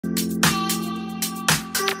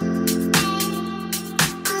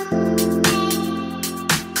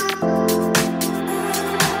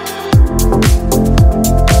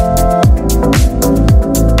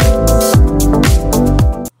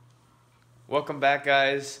Welcome back,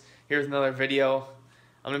 guys. Here's another video.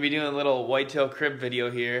 I'm gonna be doing a little whitetail crib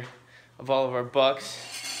video here of all of our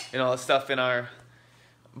bucks and all the stuff in our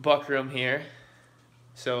buck room here.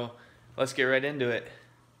 So let's get right into it.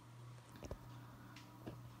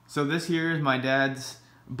 So this here is my dad's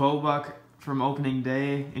bow buck from opening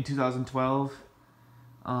day in 2012.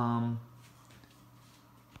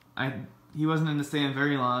 He wasn't in the stand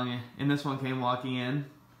very long, and this one came walking in.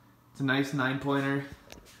 It's a nice 9-pointer.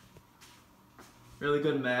 Really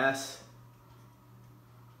good mass.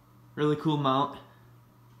 Really cool mount.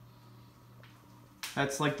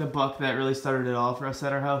 That's like the buck that really started it all for us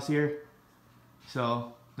at our house here.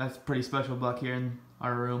 So that's a pretty special buck here in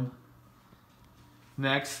our room.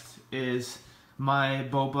 Next is my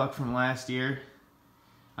bow buck from last year.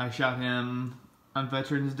 I shot him on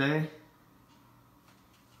Veterans Day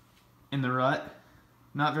in the rut.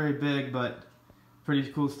 Not very big, but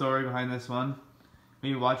pretty cool story behind this one.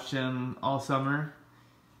 We watched him all summer,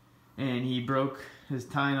 and he broke his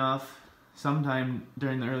tine off sometime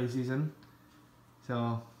during the early season.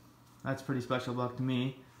 So that's a pretty special buck to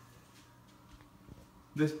me.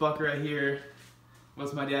 This buck right here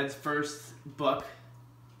was my dad's first buck.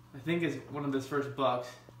 I think it's one of his first bucks.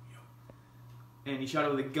 And he shot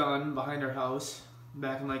it with a gun behind our house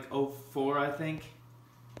back in like '04, I think.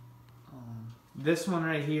 This one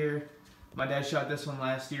right here, my dad shot this one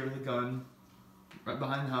last year with a gun right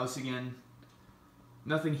behind the house again.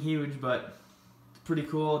 Nothing huge, but pretty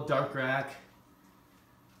cool, dark rack.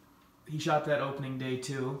 He shot that opening day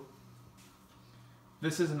too.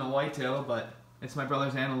 This isn't a whitetail, but it's my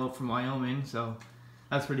brother's antelope from Wyoming, so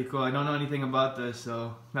that's pretty cool. I don't know anything about this,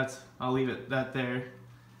 so I'll leave it that there.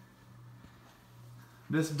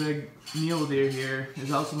 This big mule deer here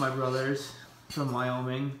is also my brother's from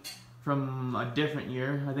Wyoming, from a different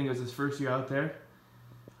year. I think it was his first year out there,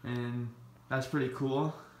 and that's pretty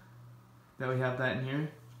cool that we have that in here.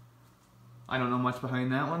 I don't know much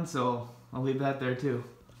behind that one, so I'll leave that there too.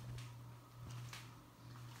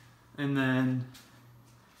 And then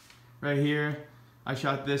right here, I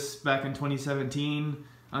shot this back in 2017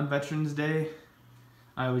 on Veterans Day.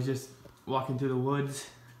 I was just walking through the woods,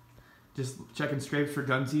 just checking scrapes for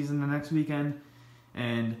gun season the next weekend,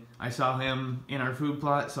 and I saw him in our food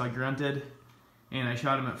plot, so I grunted, and I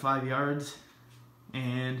shot him at 5 yards,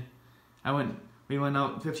 and we went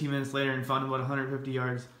out 15 minutes later and found him about 150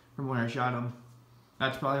 yards from where I shot him.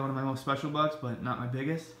 That's probably one of my most special bucks, but not my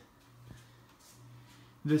biggest.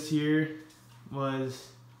 This year was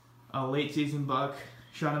a late season buck.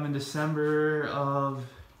 Shot him in December of,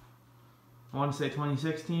 I want to say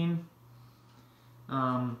 2016.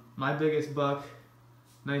 My biggest buck,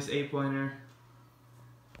 nice 8-pointer.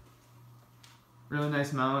 Really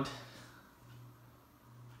nice mount.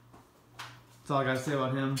 That's all I gotta say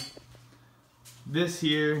about him. This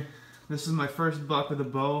is my first buck with a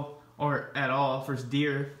bow, or at all, first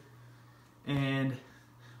deer. And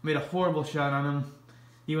made a horrible shot on him.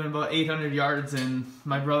 He went about 800 yards, and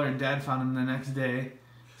my brother and dad found him the next day.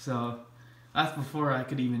 So that's before I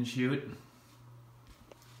could even shoot.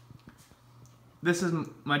 This is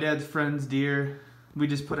my dad's friend's deer. We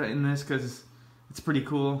just put it in this because it's pretty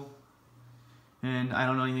cool, and I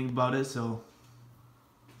don't know anything about it, so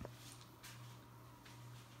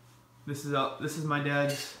this is my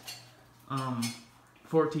dad's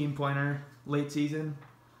 14-pointer late season.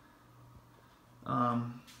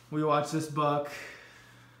 We watched this buck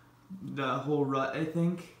the whole rut, I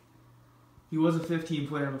think. He was a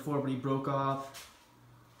 15-pointer before, but he broke off.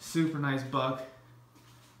 Super nice buck.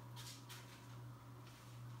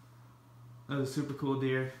 That was a super cool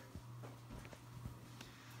deer.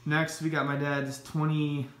 Next, we got my dad's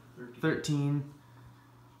 2013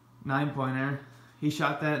 9-pointer. He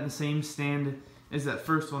shot that in the same stand as that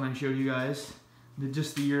first one I showed you guys,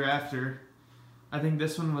 just the year after. I think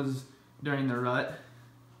this one was during the rut,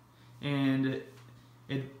 and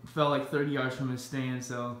it fell like 30 yards from his stand,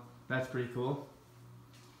 so that's pretty cool.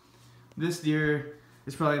 This deer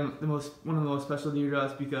is probably one of the most special deer to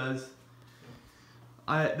us because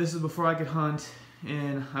this is before I could hunt,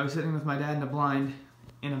 and I was sitting with my dad in a blind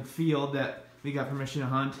in a field that we got permission to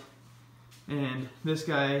hunt, and this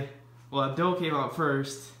guy, well, a doe came out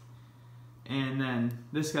first, and then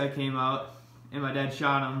this guy came out, and my dad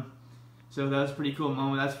shot him. So that was a pretty cool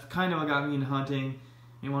moment. That's kind of what got me into hunting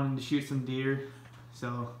and wanting to shoot some deer.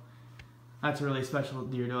 So that's a really special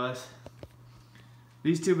deer to us.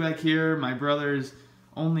 These two back here, my brother's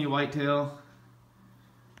only whitetail.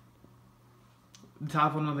 The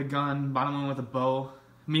top one with a gun, bottom one with a bow.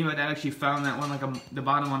 Me and my dad actually found that one, the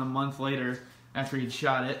bottom one, a month later after he'd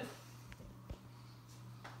shot it.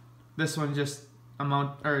 This one just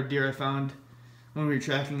a deer I found when we were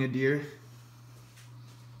tracking a deer.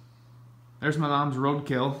 There's my mom's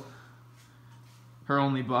roadkill. Her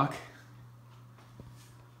only buck.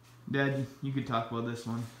 Dad, you could talk about this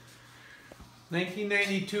one.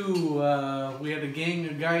 1992, we had a gang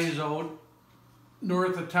of guys out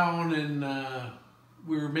north of town, and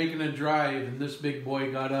we were making a drive, and this big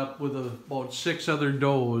boy got up with about 6 other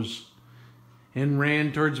does and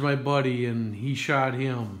ran towards my buddy, and he shot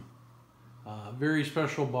him. Very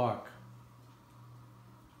special buck.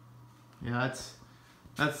 Yeah,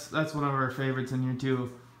 that's one of our favorites in here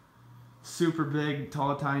too. Super big,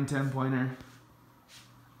 tall tine 10-pointer.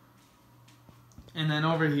 And then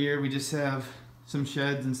over here we just have some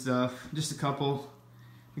sheds and stuff, just a couple.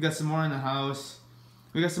 We got some more in the house.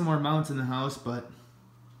 We got some more mounts in the house, but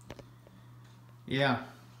yeah.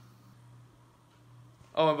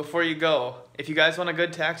 Oh, and before you go, if you guys want a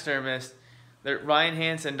good taxidermist, Ryan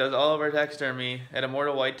Hansen does all of our taxidermy at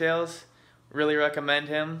Immortal Whitetails. Really recommend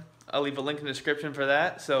him. I'll leave a link in the description for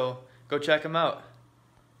that, so go check him out.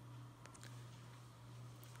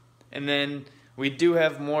 And then we do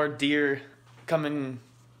have more deer coming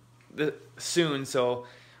soon, so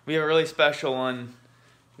we have a really special one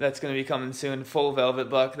that's going to be coming soon. Full velvet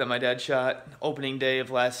buck that my dad shot opening day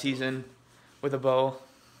of last season with a bow.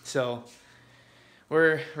 So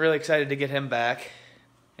we're really excited to get him back,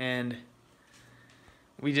 and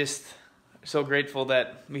we just are so grateful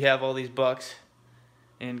that we have all these bucks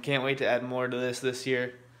and can't wait to add more to this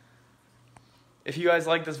year. If you guys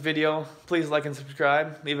like this video, please like and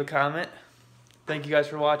subscribe, leave a comment. Thank you guys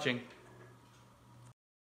for watching.